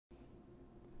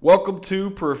Welcome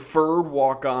to Preferred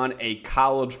Walk On, a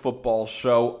college football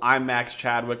show. I'm Max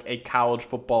Chadwick, a college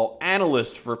football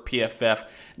analyst for PFF.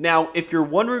 Now, if you're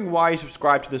wondering why you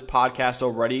subscribe to this podcast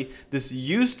already, this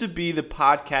used to be the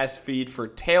podcast feed for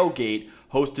Tailgate,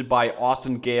 hosted by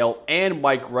Austin Gale and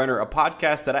Mike Renner, a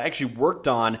podcast that I actually worked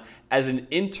on as an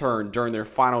intern during their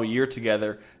final year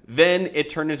together. Then it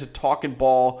turned into Talkin'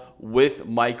 Ball with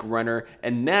Mike Renner,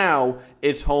 and now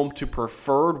it's home to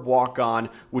Preferred Walk On,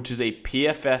 which is a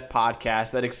PFF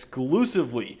podcast that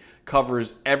exclusively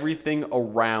covers everything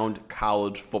around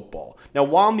college football. Now,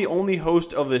 while I'm the only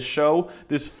host of this show,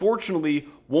 this fortunately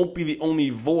won't be the only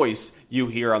voice you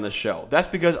hear on the show. That's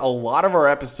because a lot of our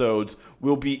episodes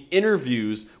will be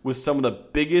interviews with some of the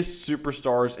biggest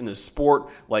superstars in the sport,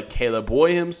 like Caleb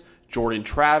Williams, Jordan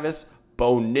Travis,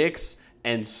 Bo Nix,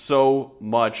 and so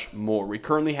much more. We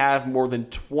currently have more than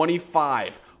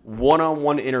 25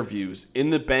 one-on-one interviews in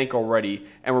the bank already,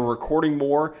 and we're recording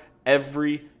more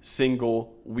every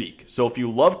single week. So if you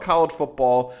love college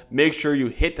football, make sure you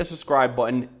hit the subscribe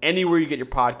button anywhere you get your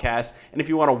podcasts. And if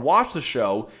you want to watch the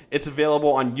show, it's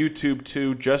available on YouTube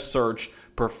too. Just search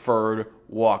Preferred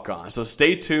Walk On. So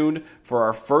stay tuned for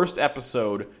our first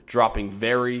episode dropping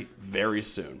very, very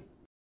soon.